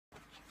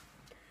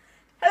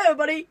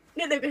everybody,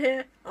 Nick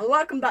here, and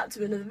welcome back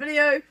to another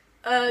video.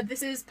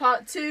 This is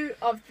part 2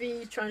 of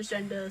the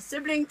transgender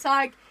sibling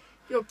tag,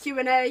 your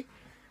Q&A,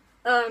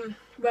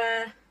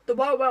 where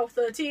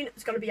TheWildWhale13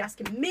 is going to be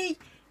asking me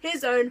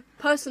his own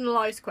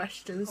personalised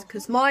questions,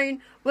 because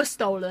mine were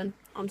stolen.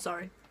 I'm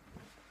sorry.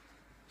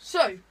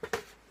 So,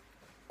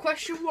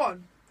 question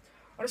 1.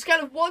 On a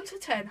scale of 1 to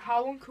 10,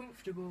 how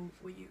uncomfortable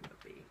were you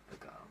being a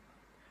girl?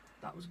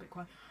 That was a bit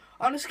quiet.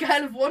 On a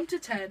scale of 1 to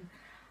 10,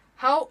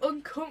 how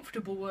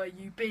uncomfortable were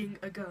you being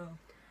a girl?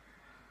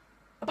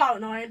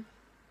 About 9.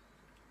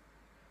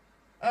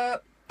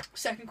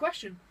 Second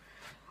question.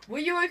 Were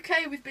you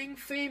okay with being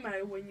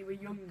female when you were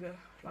younger?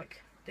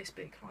 Like, this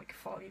big, like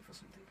 5 or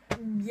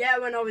something? Yeah,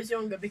 when I was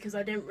younger, because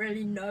I didn't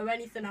really know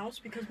anything else,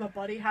 because my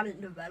body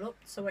hadn't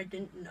developed, so I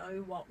didn't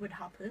know what would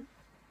happen.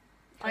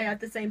 I had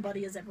the same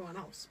body as everyone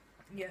else.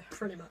 Yeah.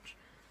 Pretty much.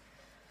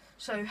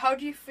 So, how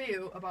do you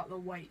feel about the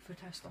wait for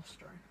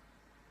testosterone?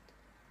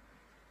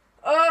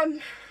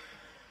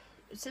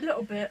 It's a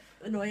little bit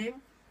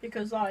annoying,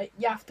 because, like,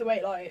 you have to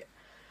wait, like,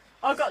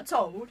 I got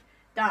told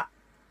that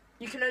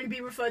you can only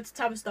be referred to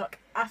Tavistock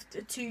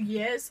after 2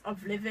 years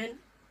of living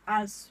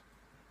as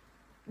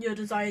your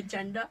desired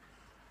gender.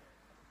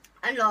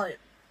 And, like,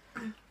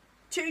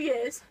 2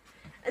 years,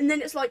 and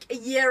then it's, like, a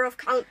year of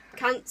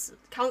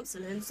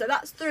counselling, so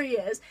that's 3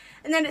 years.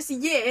 And then it's a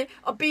year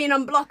of being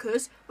on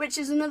blockers, which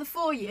is another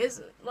 4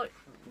 years, like,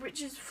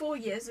 which is 4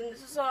 years, and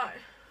it's just like...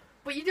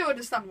 But you do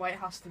understand why it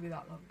has to be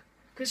that long.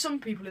 Because some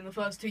people in the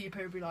first 2 year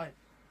period be like,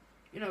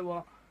 you know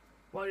what,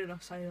 why did I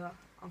say that?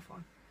 I'm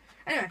fine.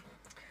 Anyway,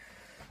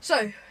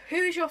 so, who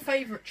is your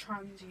favourite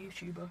trans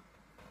YouTuber?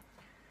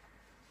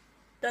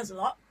 There's a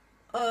lot.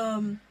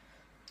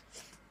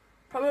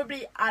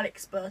 Probably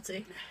Alex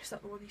Bertie. Is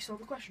that the one you saw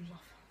the questions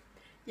off?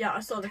 Yeah,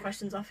 I saw the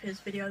questions off his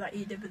video that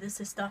he did with his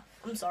sister.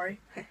 I'm sorry.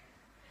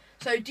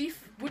 So,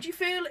 would you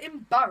feel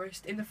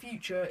embarrassed in the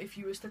future if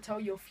you was to tell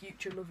your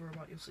future lover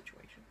about your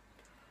situation?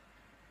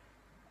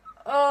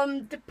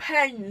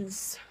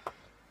 Depends.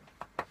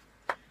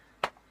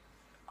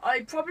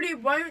 I probably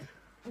won't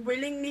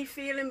willingly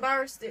feel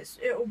embarrassed.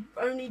 It'll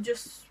only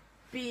just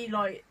be,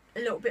 like, a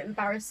little bit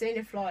embarrassing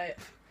if, like,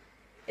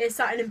 it's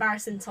at an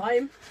embarrassing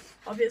time,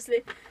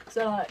 obviously.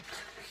 So, like...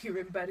 You're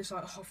in bed, it's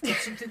like, oh, I've got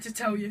something to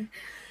tell you.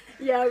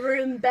 Yeah, we're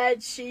in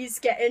bed, she's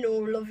getting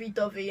all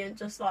lovey-dovey and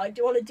just like,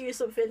 do you want to do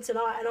something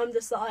tonight? And I'm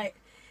just like,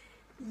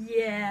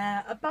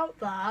 yeah, about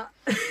that.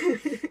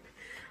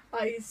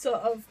 I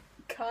sort of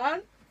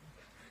can't.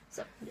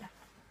 So, yeah.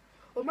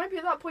 Or maybe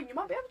at that point you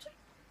might be able to.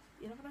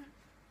 You never know.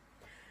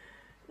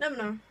 Never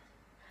know.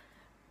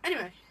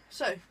 Anyway,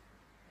 so, I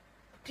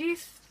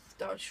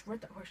just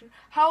read that question.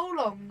 How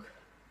long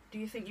do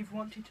you think you've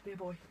wanted to be a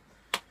boy?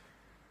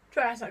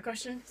 Try to ask that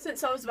question.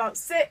 Since I was about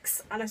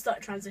 6 and I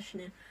started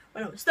transitioning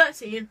when I was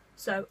 13,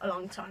 so a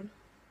long time.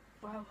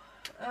 Wow.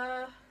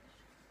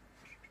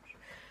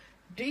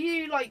 Do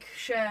you, like,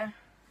 share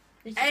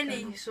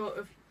any sort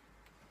of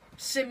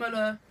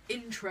similar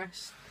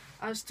interest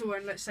as to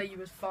when, let's say, you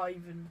was 5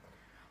 and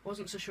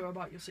wasn't so sure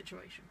about your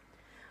situation?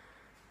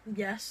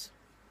 Yes.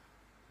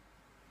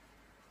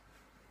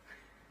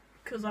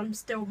 Because I'm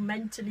still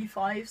mentally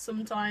 5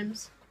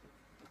 sometimes.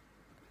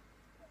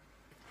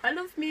 I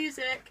love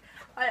music.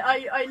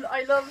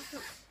 I love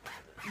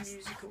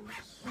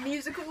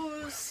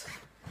musicals.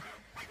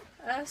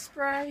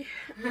 Hairspray.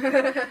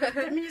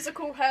 The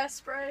musical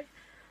Hairspray.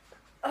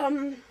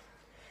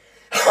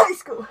 High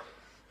school.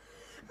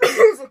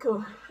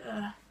 Musical.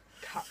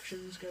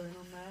 Captions going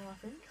on there, I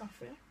think. I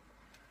feel.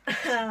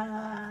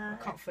 I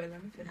can't feel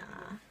anything.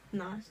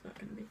 No, it's not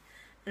going to be.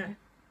 No.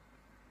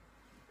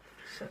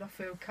 Said I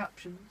feel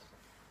captions.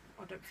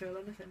 I don't feel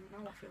anything.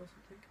 Now I feel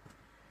something.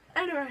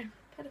 Anyway.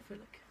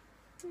 Pedophilic.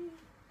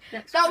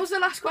 Next that was the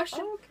last question.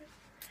 Oh, okay.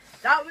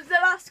 That was the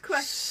last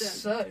question.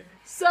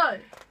 So,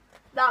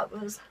 that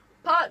was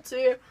part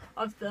 2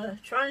 of the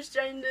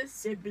transgender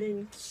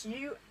sibling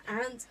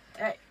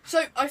Q&A.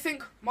 So, I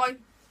think my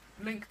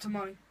link to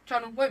my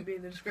channel won't be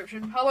in the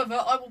description. However,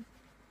 I will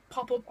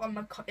pop up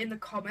on in the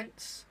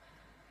comments.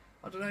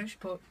 I don't know, just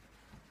put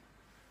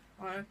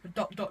a ... and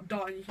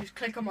you can just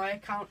click on my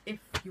account if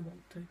you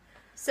want to.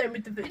 Same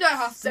with the video. You don't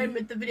have to. Same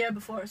with the video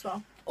before as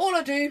well. All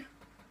I do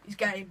is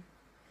game.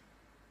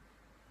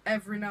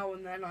 Every now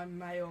and then I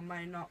may or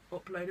may not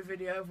upload a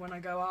video of when I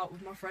go out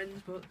with my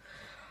friends, but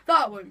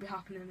that won't be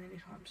happening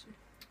anytime soon.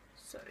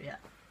 So yeah.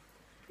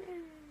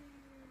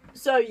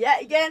 So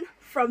yet again,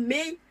 from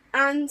me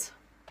and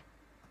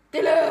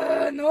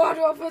Dylan,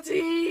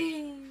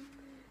 TheWildWhale13.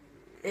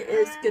 It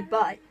is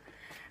goodbye.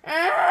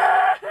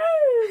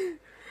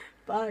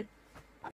 Bye.